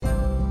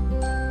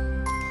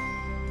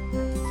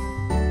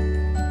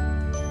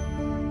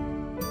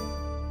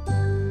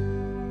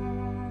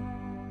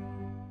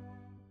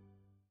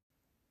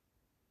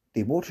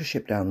The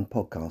Watership Down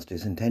podcast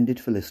is intended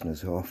for listeners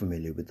who are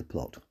familiar with the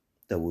plot.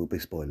 There will be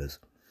spoilers.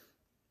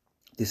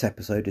 This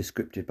episode is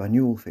scripted by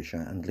Newell Fisher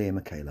and Leah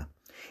Michaela.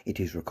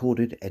 It is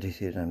recorded,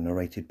 edited and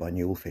narrated by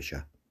Newell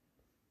Fisher.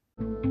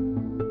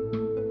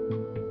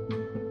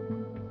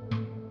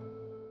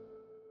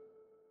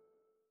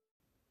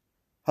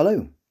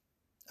 Hello,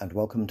 and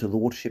welcome to the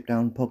Watership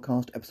Down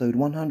podcast, episode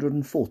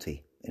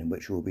 140, in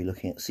which we'll be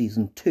looking at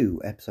Season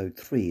 2, Episode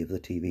 3 of the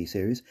TV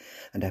series,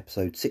 and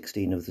Episode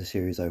 16 of the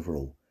series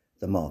overall,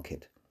 The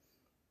Market.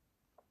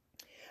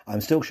 I'm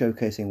still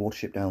showcasing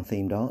Watership Down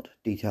themed art,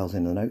 details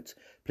in the notes.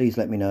 Please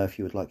let me know if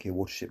you would like your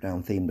Watership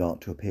Down themed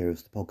art to appear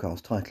as the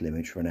podcast title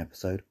image for an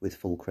episode, with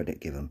full credit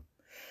given.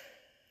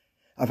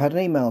 I've had an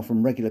email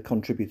from regular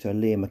contributor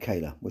Leah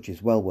Michaela, which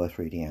is well worth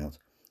reading out.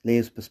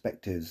 Leah's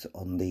perspectives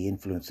on the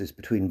influences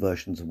between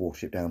versions of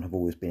Watership Down have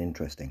always been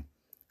interesting.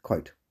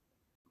 Quote,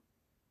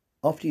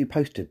 "After you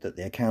posted that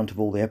the account of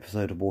all the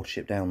episodes of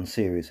Watership Down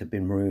series had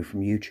been removed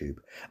from YouTube,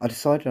 I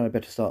decided I'd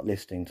better start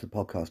listening to the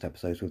podcast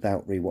episodes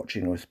without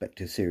rewatching the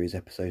respective series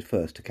episodes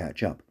first to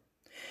catch up.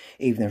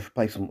 Even if a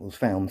replacement was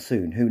found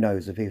soon, who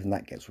knows if even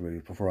that gets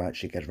removed before I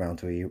actually get around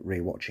to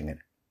rewatching it.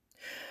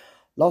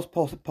 Last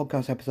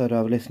podcast episode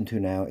I've listened to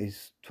now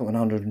is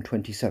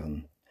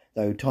 127,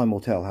 though time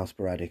will tell how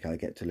sporadic I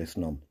get to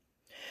listen on.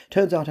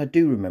 Turns out I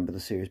do remember the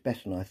series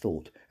better than I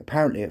thought.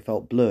 Apparently it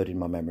felt blurred in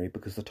my memory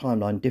because the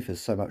timeline differs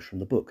so much from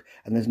the book,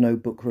 and there's no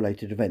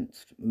book-related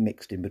events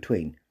mixed in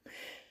between.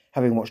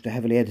 Having watched a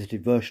heavily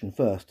edited version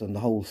first and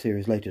the whole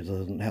series later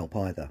doesn't help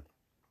either.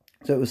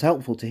 So it was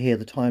helpful to hear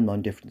the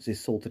timeline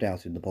differences sorted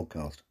out in the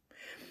podcast.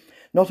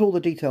 Not all the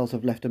details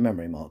have left a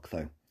memory mark,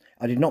 though.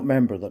 I did not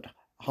remember that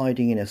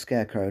hiding in a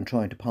scarecrow and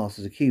trying to pass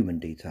as a human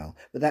detail,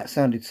 but that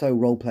sounded so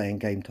role-playing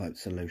game-type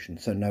solution,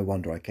 so no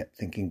wonder I kept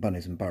thinking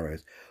bunnies and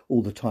burrows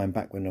all the time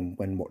back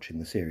when watching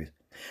the series,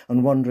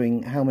 and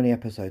wondering how many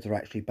episodes are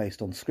actually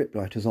based on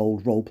scriptwriter's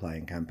old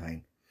role-playing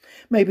campaign.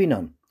 Maybe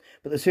none,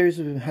 but the series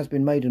has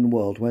been made in a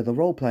world where the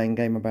role-playing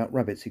game about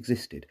rabbits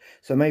existed,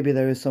 so maybe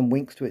there is some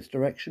winks to its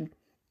direction.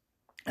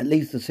 At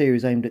least the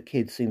series aimed at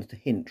kids seems to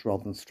hint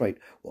rather than straight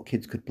what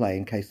kids could play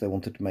in case they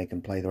wanted to make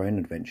and play their own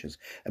adventures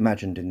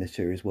imagined in this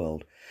series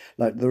world,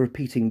 like the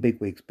repeating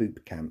bigwigs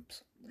boot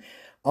camps.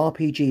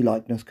 RPG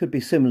likeness could be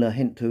similar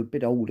hint to a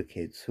bit older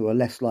kids who are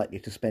less likely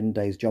to spend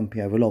days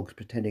jumping over logs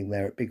pretending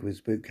they're at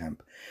Bigwigs boot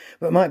camp,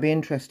 but might be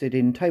interested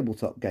in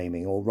tabletop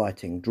gaming or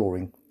writing,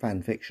 drawing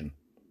fan fiction.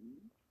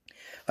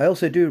 I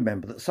also do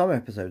remember that some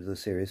episodes of the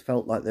series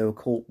felt like they were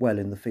caught well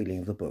in the feeling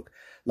of the book,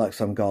 like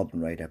some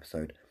Garden Raid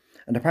episode.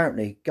 And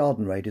apparently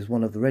Garden Raid is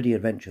one of the ready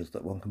adventures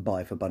that one can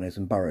buy for bunnies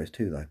and burrows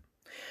too, though.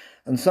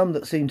 And some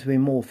that seem to be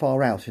more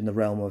far out in the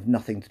realm of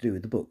nothing to do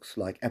with the books,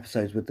 like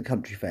episodes with the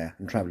country fair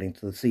and travelling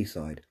to the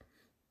seaside.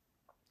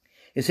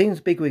 It seems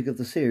Bigwig of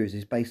the series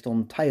is based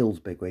on Tales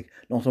Bigwig,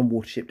 not on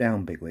Watership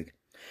Down Bigwig.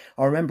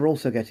 I remember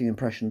also getting the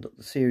impression that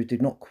the series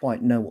did not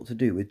quite know what to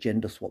do with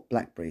gender-swap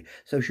Blackberry,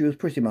 so she was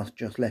pretty much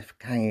just left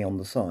hanging on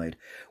the side,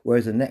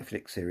 whereas the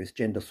Netflix series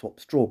Gender-swap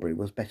Strawberry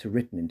was better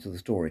written into the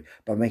story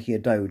by making a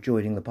doe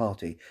joining the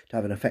party to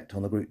have an effect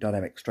on the group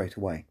dynamic straight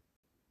away.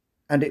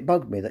 And it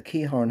bugged me that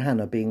Keha and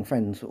Hannah being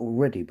friends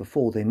already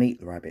before they meet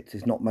the rabbits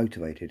is not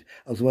motivated,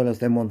 as well as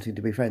them wanting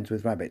to be friends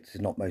with rabbits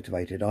is not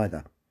motivated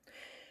either.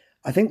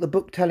 I think the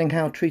book telling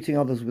how treating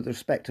others with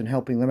respect and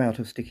helping them out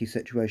of sticky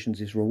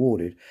situations is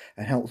rewarded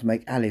and helps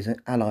make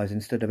allies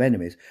instead of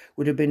enemies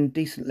would have been a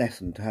decent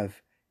lesson to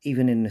have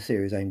even in a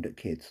series aimed at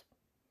kids.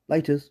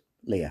 Laters,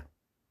 Leah."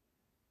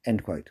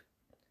 End quote.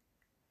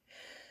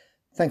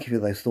 Thank you for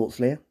those thoughts,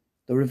 Leah.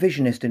 The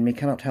revisionist in me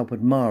cannot help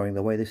admiring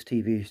the way this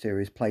TV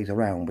series plays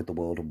around with the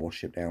world of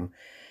Watership Down,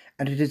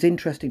 and it is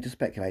interesting to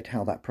speculate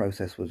how that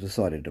process was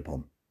decided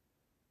upon.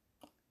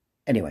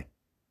 Anyway,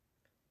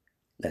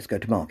 let's go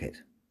to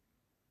market.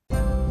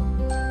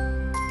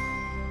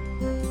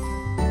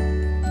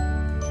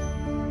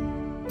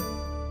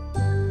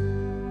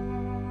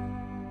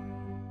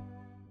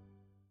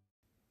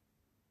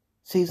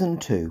 Season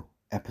 2,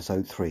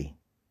 Episode 3,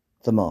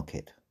 The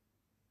Market.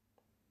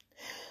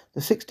 The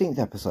 16th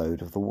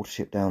episode of the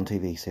Watership Down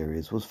TV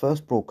series was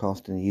first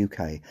broadcast in the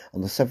UK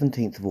on the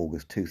 17th of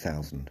August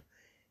 2000.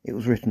 It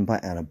was written by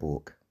Anna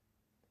Bork.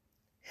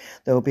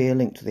 There will be a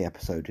link to the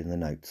episode in the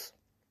notes.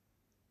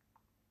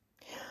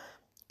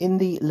 In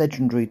the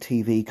legendary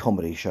TV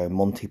comedy show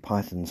Monty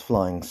Python's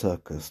Flying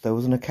Circus, there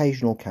was an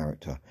occasional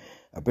character,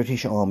 a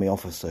British Army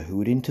officer who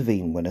would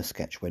intervene when a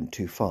sketch went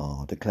too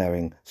far,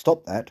 declaring,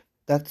 "Stop that!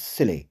 That's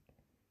silly."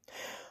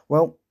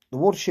 Well, the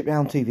Watership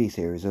Down TV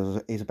series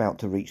is about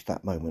to reach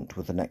that moment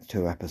with the next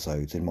 2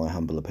 episodes, in my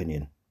humble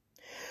opinion.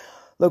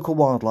 Local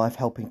wildlife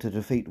helping to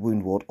defeat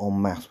Woundwort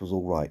en masse was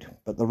all right,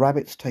 but the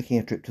rabbits taking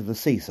a trip to the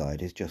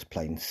seaside is just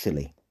plain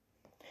silly.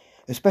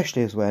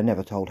 Especially as we're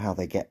never told how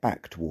they get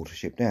back to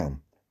Watership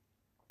Down.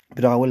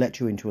 But I will let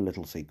you into a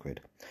little secret.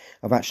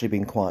 I've actually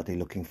been quietly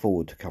looking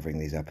forward to covering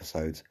these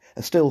episodes,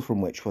 a still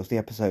from which was the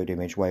episode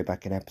image way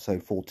back in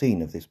episode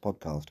 14 of this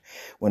podcast,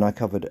 when I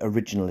covered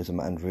originalism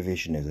and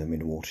revisionism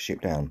in Watership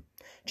Down.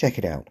 Check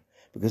it out,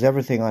 because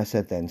everything I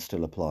said then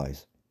still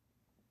applies.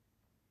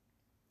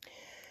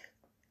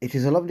 It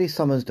is a lovely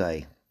summer's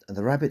day, and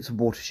the rabbits of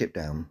Watership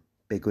Down,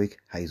 Bigwig,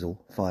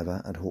 Hazel,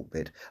 Fiver and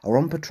Hawkbit, are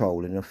on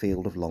patrol in a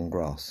field of long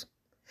grass.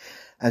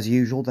 As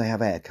usual, they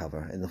have air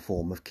cover in the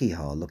form of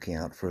Keehar looking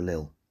out for a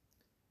Lil.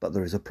 But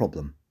there is a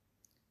problem.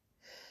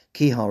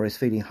 Keehar is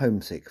feeling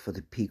homesick for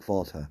the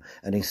Peakwater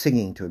and is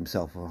singing to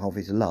himself of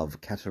his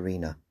love,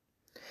 Katerina.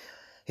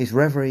 His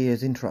reverie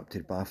is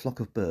interrupted by a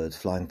flock of birds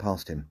flying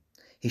past him.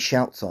 He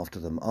shouts after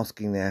them,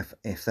 asking if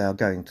they are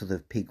going to the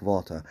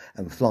Peakwater,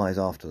 and flies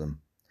after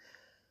them.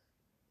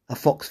 A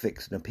fox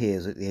vixen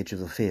appears at the edge of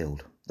the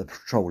field the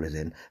patrol is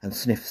in and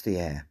sniffs the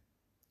air.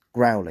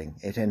 Growling,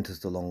 it enters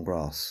the long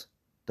grass.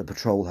 The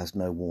patrol has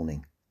no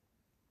warning.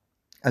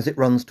 As it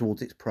runs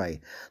towards its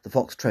prey, the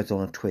fox treads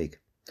on a twig.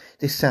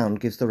 This sound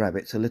gives the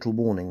rabbits a little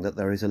warning that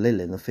there is a Lil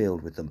in the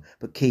field with them,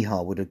 but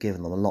Keehar would have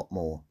given them a lot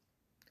more.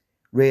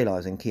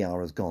 Realising Keehar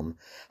has gone,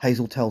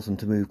 Hazel tells them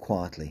to move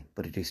quietly,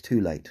 but it is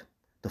too late.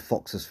 The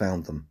fox has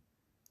found them.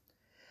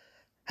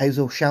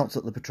 Hazel shouts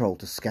at the patrol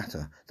to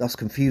scatter, thus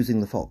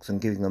confusing the fox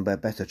and giving them a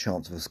better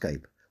chance of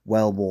escape.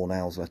 Well-worn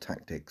Owsla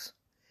tactics.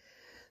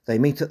 They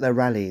meet at their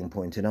rallying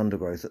point in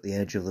undergrowth at the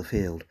edge of the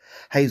field.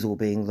 Hazel,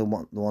 being the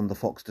one the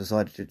fox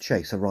decided to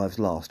chase, arrives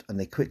last, and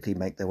they quickly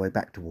make their way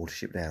back to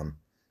Watership Down.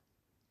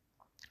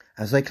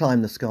 As they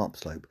climb the scarp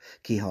slope,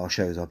 Keehar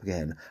shows up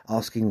again,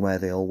 asking where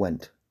they all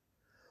went.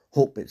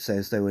 Hawkbit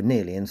says they were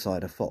nearly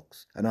inside a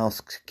fox, and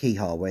asks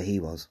Keehar where he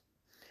was.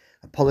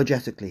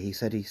 Apologetically, he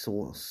said he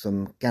saw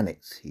some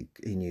gannets he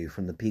knew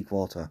from the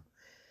Peakwater.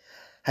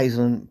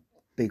 Hazel and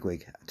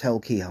Bigwig tell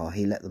Keehar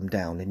he let them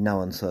down in no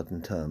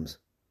uncertain terms.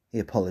 He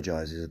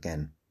apologises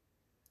again.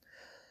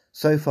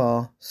 So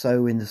far,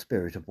 so in the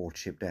spirit of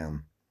Watership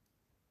Down.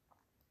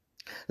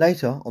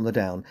 Later, on the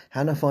down,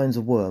 Hannah finds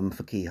a worm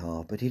for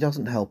Keehar, but he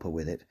doesn't help her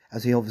with it,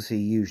 as he obviously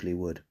usually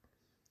would.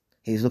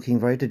 He is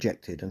looking very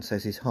dejected and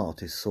says his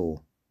heart is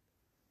sore.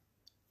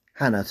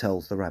 Hannah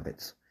tells the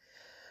rabbits.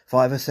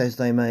 Fiver says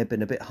they may have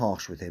been a bit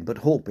harsh with him, but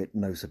Hawkbit,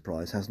 no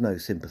surprise, has no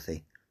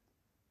sympathy.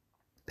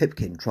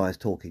 Pipkin tries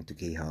talking to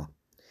Keehar.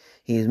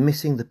 He is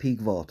missing the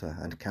Peakwater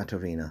and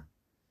Katerina.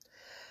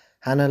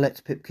 Hannah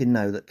lets Pipkin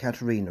know that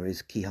Katerina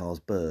is Keehar's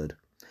bird.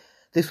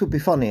 This would be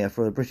funnier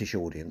for a British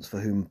audience,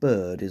 for whom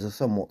bird is a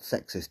somewhat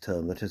sexist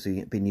term that has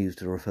been used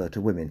to refer to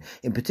women.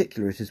 In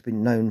particular, it has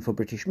been known for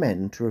British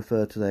men to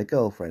refer to their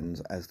girlfriends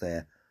as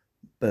their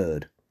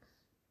bird.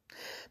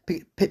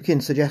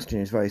 Pipkin's suggestion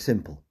is very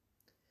simple.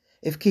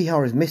 If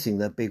Keehar is missing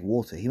the big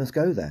water, he must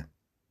go there.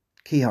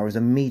 Keehar is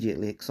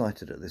immediately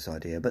excited at this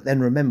idea, but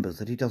then remembers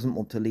that he doesn't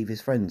want to leave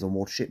his friends on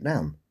Watership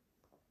Down.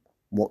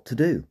 What to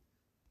do?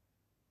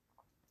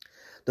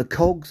 The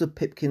cogs of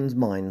Pipkin's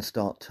mind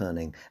start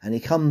turning, and he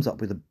comes up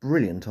with a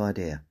brilliant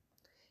idea.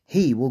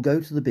 He will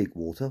go to the big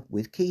water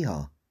with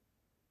Keehar.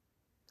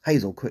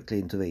 Hazel quickly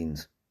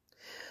intervenes.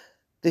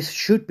 This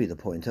should be the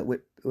point at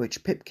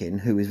which Pipkin,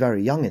 who is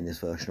very young in this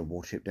version of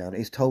Watership Down,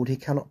 is told he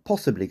cannot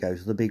possibly go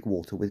to the big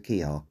water with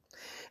Keehar.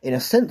 In a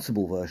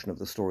sensible version of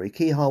the story,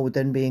 Keehar would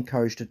then be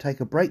encouraged to take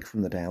a break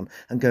from the Down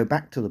and go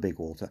back to the big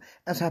water,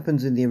 as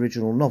happens in the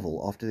original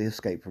novel after the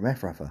escape from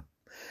Ephrafa.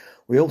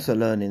 We also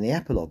learn in the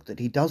epilogue that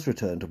he does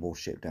return to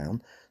Watership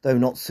Down, though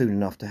not soon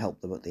enough to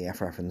help them at the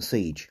Ephrafa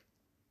siege.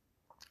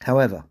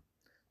 However,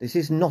 this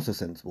is not a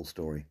sensible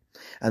story,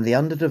 and the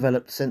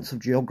underdeveloped sense of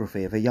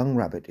geography of a young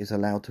rabbit is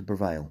allowed to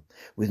prevail,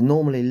 with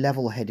normally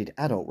level-headed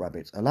adult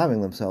rabbits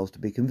allowing themselves to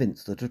be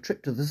convinced that a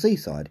trip to the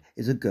seaside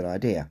is a good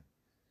idea.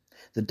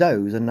 The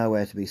does are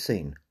nowhere to be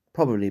seen,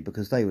 probably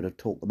because they would have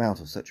talked them out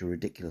of such a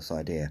ridiculous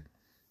idea.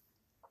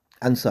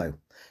 And so,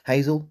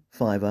 Hazel,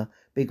 Fiver,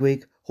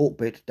 Bigwig,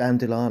 Hawkbit,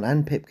 Dandelion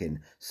and Pipkin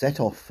set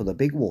off for the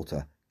big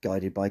water,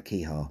 guided by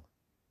Keehar.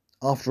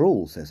 After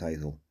all, says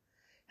Hazel,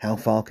 how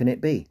far can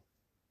it be?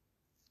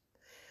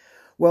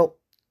 Well,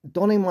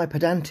 donning my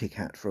pedantic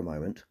hat for a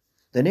moment,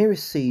 the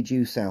nearest sea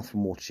due south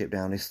from Watership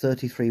Down is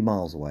 33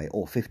 miles away,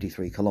 or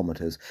 53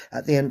 kilometres,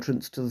 at the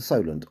entrance to the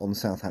Solent on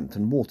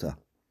Southampton Water.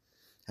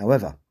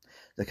 However,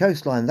 the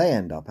coastline they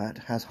end up at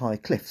has high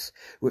cliffs,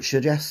 which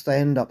suggests they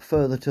end up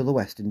further to the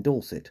west in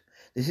Dorset.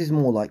 This is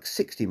more like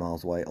 60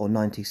 miles away, or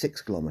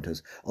 96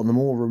 kilometres, on the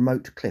more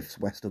remote cliffs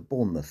west of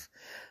Bournemouth.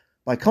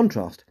 By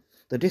contrast,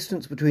 the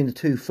distance between the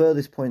two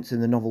furthest points in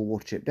the novel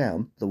Watership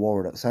Down, the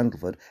Warren at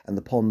Sandalford and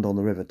the pond on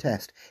the River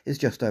Test, is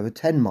just over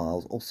 10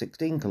 miles, or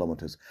 16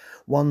 kilometres,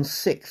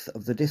 1/6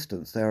 of the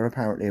distance they are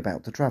apparently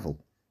about to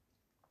travel.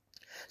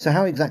 So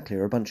how exactly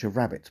are a bunch of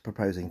rabbits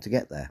proposing to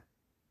get there?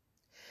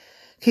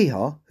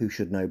 Keehar, who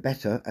should know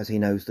better as he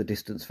knows the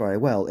distance very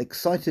well,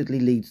 excitedly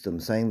leads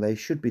them, saying they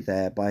should be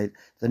there by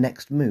the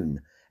next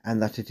moon,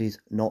 and that it is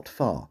not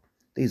far.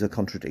 These are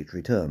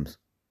contradictory terms.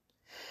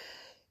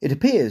 It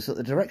appears that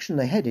the direction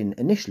they head in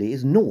initially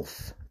is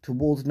north,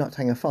 towards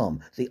Nuthanger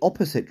Farm, the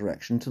opposite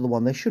direction to the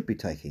one they should be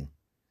taking.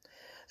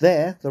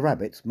 There, the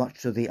rabbits,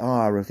 much to the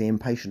ire of the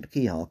impatient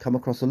Keehar, come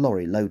across a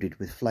lorry loaded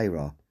with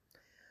flayra.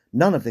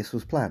 None of this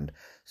was planned,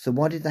 so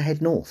why did they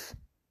head north?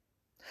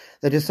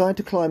 They decide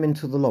to climb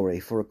into the lorry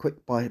for a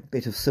quick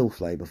bit of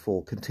silflay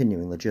before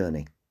continuing the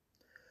journey.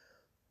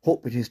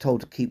 Hawkbit is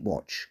told to keep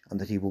watch and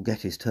that he will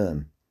get his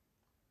turn.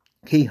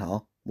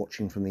 Keehaw,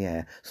 watching from the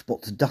air,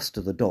 spots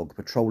Duster the dog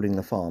patrolling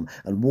the farm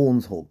and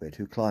warns Hawkbit,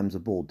 who climbs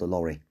aboard the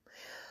lorry.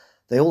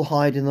 They all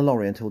hide in the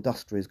lorry until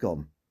Duster is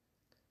gone.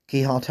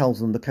 Keehaw tells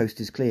them the coast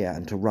is clear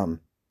and to run.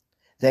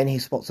 Then he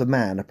spots a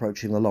man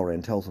approaching the lorry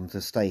and tells them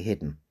to stay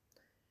hidden.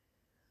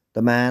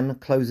 The man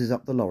closes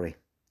up the lorry,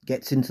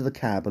 gets into the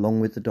cab along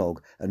with the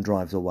dog and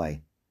drives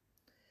away.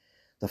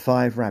 The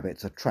 5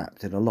 rabbits are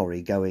trapped in a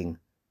lorry going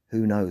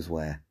who knows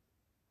where.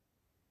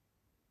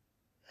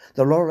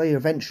 The lorry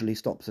eventually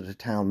stops at a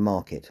town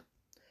market.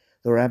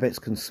 The rabbits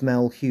can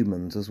smell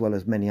humans as well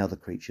as many other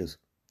creatures.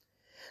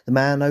 The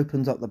man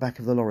opens up the back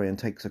of the lorry and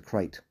takes a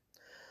crate.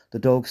 The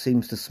dog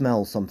seems to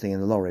smell something in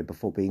the lorry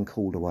before being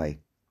called away.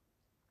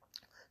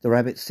 The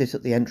rabbits sit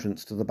at the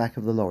entrance to the back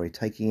of the lorry,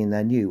 taking in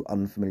their new,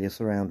 unfamiliar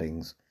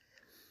surroundings.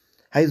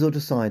 Hazel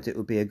decides it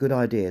would be a good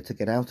idea to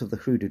get out of the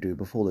Hoodoo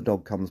before the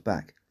dog comes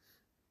back.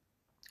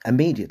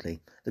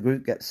 Immediately, the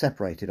group gets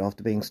separated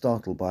after being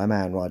startled by a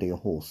man riding a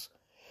horse.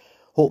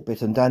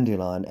 Hawkbit and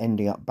Dandelion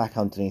ending up back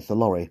underneath the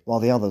lorry, while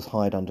the others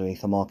hide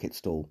underneath a market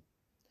stall.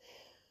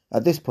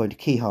 At this point,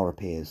 Keehaw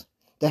appears,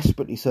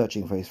 desperately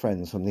searching for his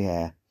friends from the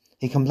air.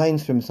 He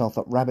complains to himself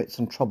that rabbits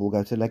and trouble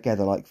go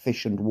together like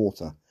fish and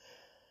water.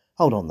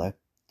 Hold on, though.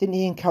 Didn't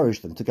he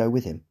encourage them to go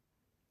with him?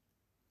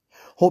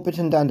 Hawkbit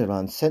and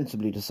Dandelion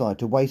sensibly decide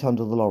to wait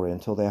under the lorry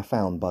until they are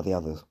found by the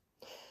others,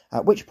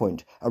 at which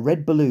point a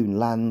red balloon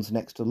lands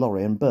next to the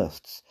lorry and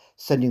bursts,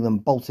 sending them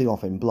bolting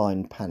off in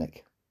blind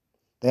panic.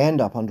 They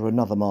end up under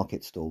another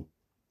market stall.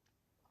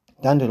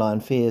 Dandelion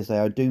fears they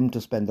are doomed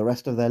to spend the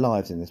rest of their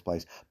lives in this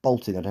place,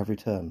 bolting at every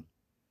turn.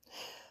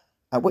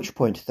 At which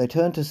point they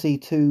turn to see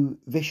 2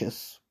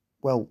 vicious,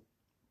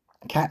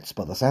 cats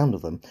by the sound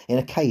of them, in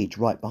a cage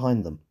right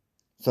behind them.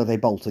 So they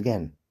bolt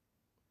again.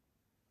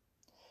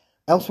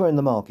 Elsewhere in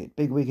the market,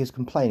 Bigwig is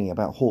complaining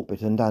about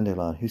Hawkbit and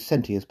Dandelion, whose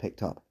scent he has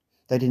picked up.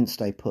 They didn't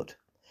stay put.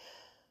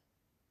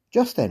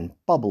 Just then,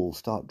 bubbles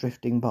start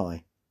drifting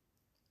by.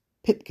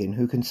 Pipkin,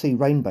 who can see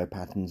rainbow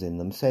patterns in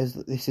them, says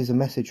that this is a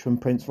message from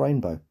Prince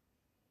Rainbow.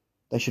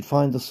 They should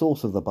find the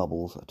source of the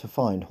bubbles to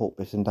find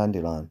Hawkbit and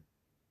Dandelion.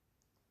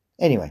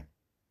 Anyway,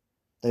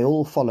 they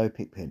all follow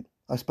Pipkin.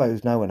 I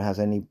suppose no one has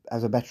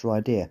a better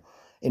idea.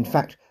 In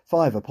fact,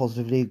 Fiver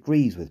positively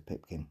agrees with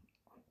Pipkin.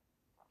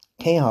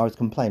 Keehaw is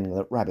complaining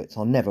that rabbits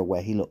are never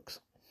where he looks.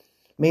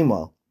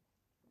 Meanwhile,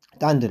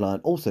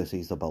 Dandelion also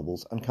sees the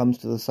bubbles and comes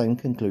to the same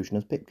conclusion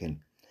as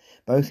Pipkin.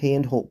 Both he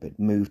and Hawkbit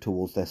move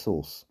towards their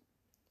source.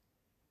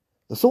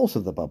 The source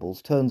of the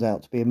bubbles turns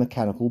out to be a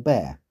mechanical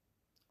bear.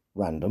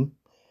 Random,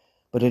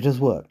 but it has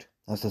worked,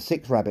 as the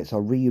 6 rabbits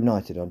are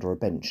reunited under a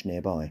bench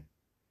nearby.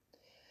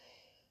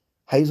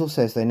 Hazel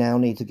says they now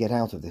need to get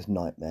out of this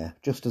nightmare,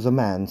 just as a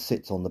man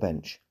sits on the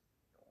bench.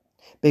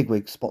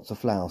 Bigwig spots a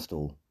flower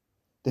stall.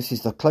 This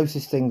is the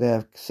closest thing they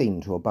have seen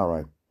to a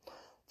burrow.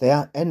 They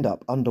end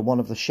up under one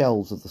of the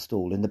shelves of the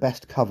stall in the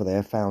best cover they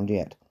have found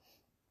yet.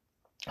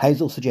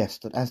 Hazel suggests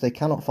that as they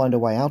cannot find a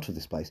way out of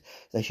this place,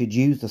 they should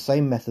use the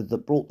same method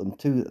that brought them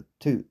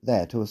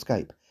to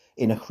escape,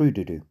 in a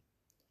Hoodoo.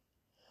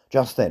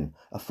 Just then,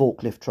 a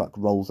forklift truck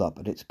rolls up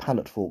and its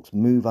pallet forks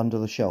move under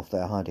the shelf they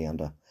are hiding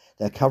under.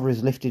 Their cover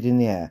is lifted in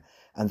the air,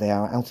 and they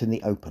are out in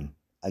the open,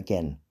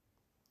 again.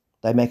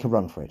 They make a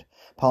run for it,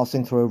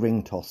 passing through a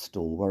ring toss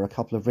stall where a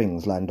couple of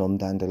rings land on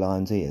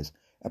Dandelion's ears.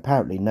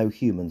 Apparently no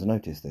humans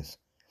notice this.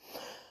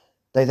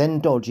 They then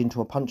dodge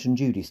into a Punch and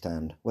Judy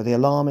stand, where the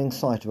alarming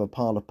sight of a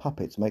pile of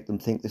puppets make them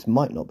think this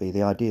might not be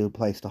the ideal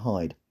place to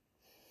hide.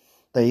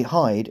 They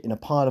hide in a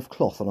pile of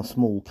cloth on a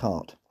small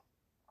cart.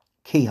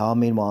 Keehaw,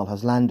 meanwhile,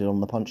 has landed on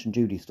the Punch and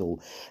Judy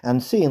stall,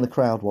 and seeing the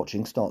crowd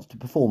watching, starts to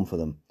perform for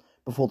them,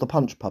 before the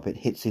punch puppet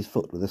hits his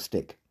foot with a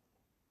stick.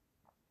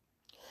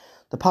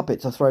 The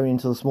puppets are thrown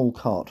into the small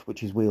cart,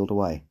 which is wheeled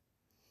away.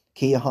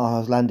 Keehaw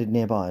has landed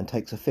nearby and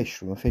takes a fish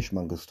from a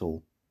fishmonger's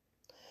stall.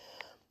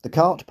 The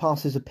cart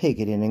passes a pig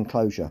in an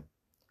enclosure.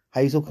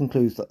 Hazel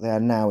concludes that they are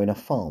now in a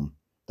farm.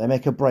 They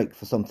make a break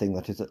for something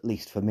that is at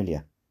least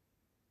familiar,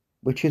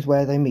 which is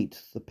where they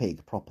meet the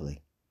pig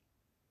properly.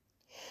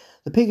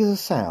 The pig is a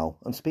sow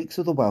and speaks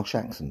with a Welsh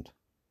accent.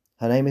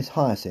 Her name is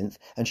Hyacinth,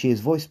 and she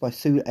is voiced by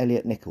Sue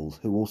Elliott-Nichols,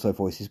 who also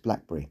voices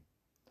Blackberry.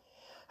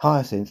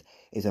 Hyacinth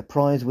is a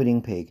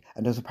prize-winning pig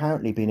and has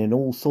apparently been in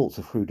all sorts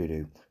of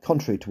Hoodoo,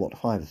 contrary to what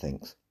Fiver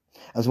thinks,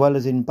 as well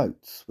as in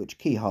boats, which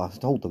Keehaw has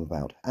told them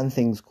about, and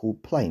things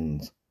called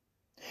planes.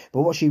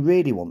 But what she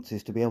really wants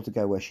is to be able to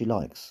go where she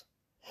likes.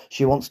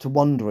 She wants to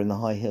wander in the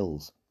high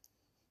hills.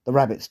 The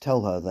rabbits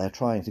tell her they are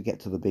trying to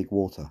get to the big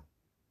water.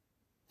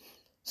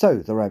 So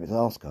the rabbits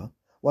ask her,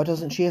 why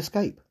doesn't she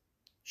escape?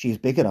 She is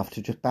big enough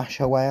to just bash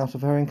her way out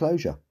of her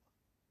enclosure.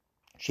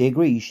 She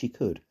agrees she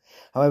could.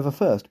 However,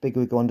 first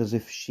Bigwig wonders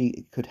if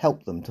she could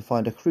help them to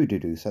find a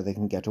Hoodoo so they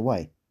can get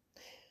away.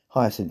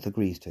 Hyacinth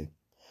agrees to.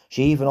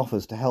 She even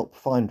offers to help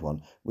find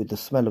one with the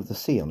smell of the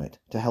sea on it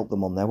to help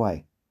them on their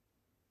way.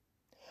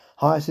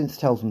 Hyacinth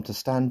tells them to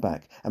stand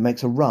back and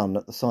makes a run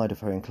at the side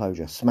of her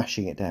enclosure,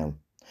 smashing it down.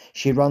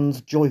 She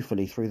runs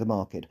joyfully through the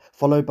market,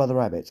 followed by the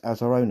rabbits as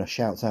her owner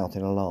shouts out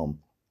in alarm.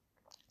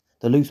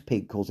 The loose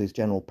pig causes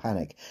general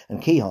panic,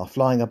 and Keehaw,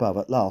 flying above,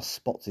 at last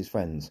spots his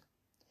friends.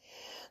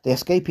 The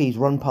escapees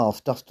run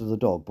past Duster the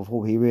dog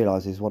before he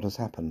realises what has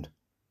happened.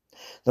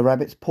 The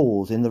rabbits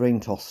pause in the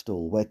ring-toss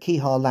stall, where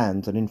Keehaw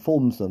lands and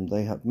informs them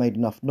they have made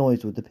enough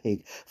noise with the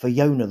pig for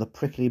Yona the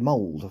prickly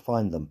mole to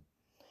find them.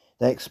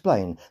 They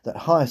explain that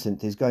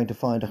Hyacinth is going to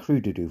find a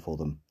Hrududu for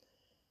them.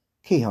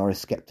 Keehaw is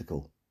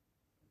sceptical.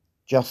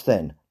 Just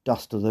then,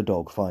 Duster the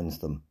dog finds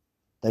them.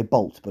 They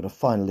bolt but are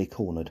finally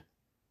cornered.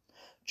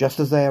 Just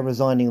as they are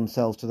resigning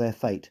themselves to their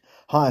fate,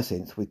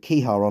 Hyacinth, with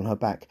Keehaw on her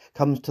back,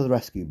 comes to the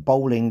rescue,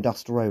 bowling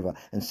Duster over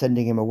and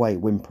sending him away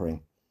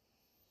whimpering.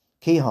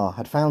 Keehaw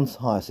had found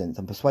Hyacinth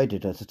and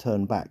persuaded her to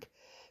turn back.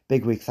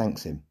 Bigwig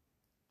thanks him.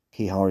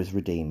 Keehaw is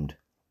redeemed.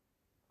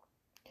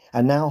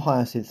 And now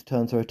Hyacinth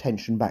turns her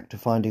attention back to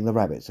finding the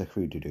rabbits a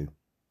Hrududu.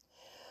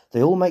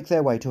 They all make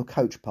their way to a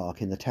coach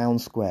park in the town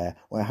square,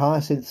 where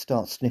Hyacinth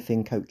starts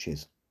sniffing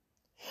coaches.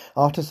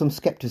 After some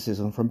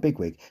scepticism from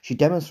Bigwig, she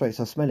demonstrates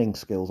her smelling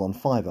skills on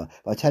Fiver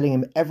by telling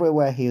him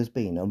everywhere he has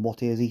been and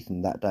what he has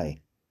eaten that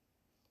day.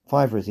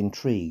 Fiver is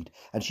intrigued,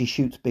 and she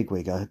shoots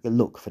Bigwig a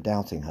look for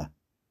doubting her.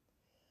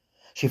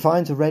 She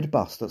finds a red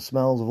bus that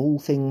smells of all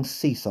things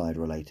seaside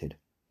related.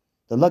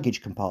 The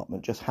luggage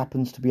compartment just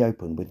happens to be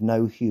open with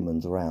no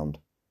humans around.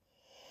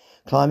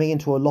 Climbing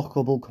into a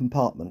lockable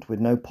compartment with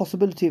no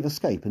possibility of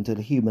escape until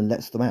a human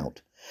lets them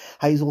out,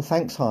 Hazel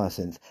thanks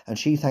Hyacinth and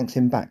she thanks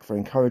him back for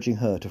encouraging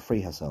her to free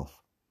herself.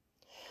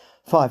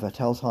 Fiver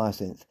tells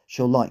Hyacinth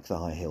she'll like the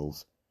high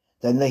hills.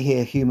 Then they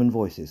hear human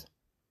voices.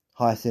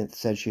 Hyacinth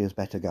says she has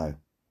better go.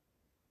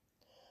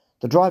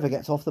 The driver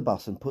gets off the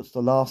bus and puts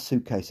the last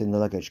suitcase in the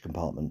luggage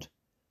compartment.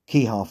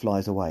 Keehaw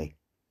flies away.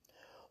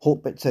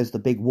 Hawkbit says the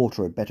big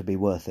water had better be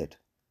worth it.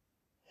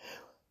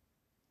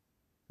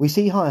 We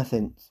see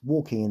Hyacinth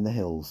walking in the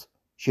hills.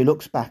 She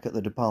looks back at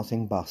the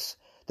departing bus,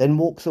 then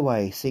walks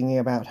away singing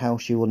about how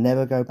she will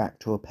never go back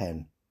to a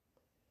pen.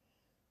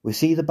 We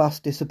see the bus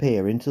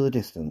disappear into the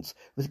distance,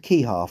 with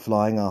Keehaw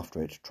flying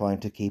after it, trying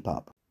to keep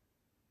up.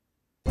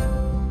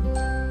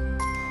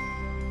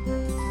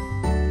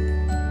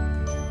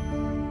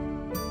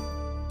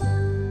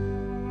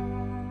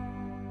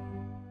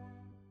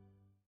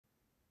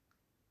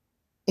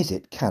 Is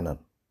it canon?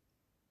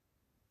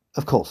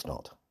 Of course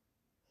not.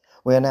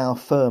 We are now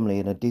firmly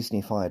in a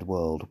Disney-fied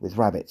world, with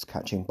rabbits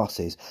catching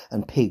buses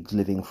and pigs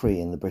living free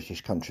in the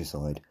British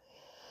countryside.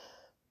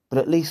 But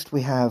at least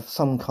we have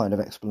some kind of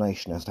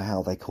explanation as to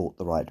how they caught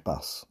the right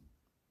bus.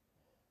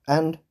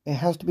 And, it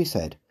has to be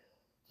said,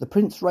 the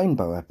Prince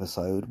Rainbow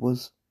episode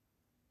was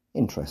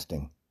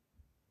interesting.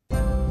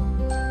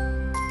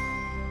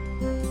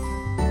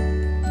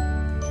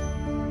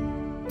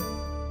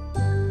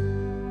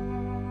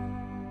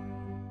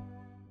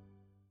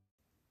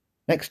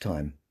 Next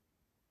time,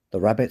 the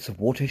rabbits of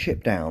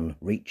Watership Down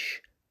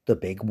reach the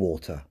big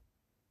water.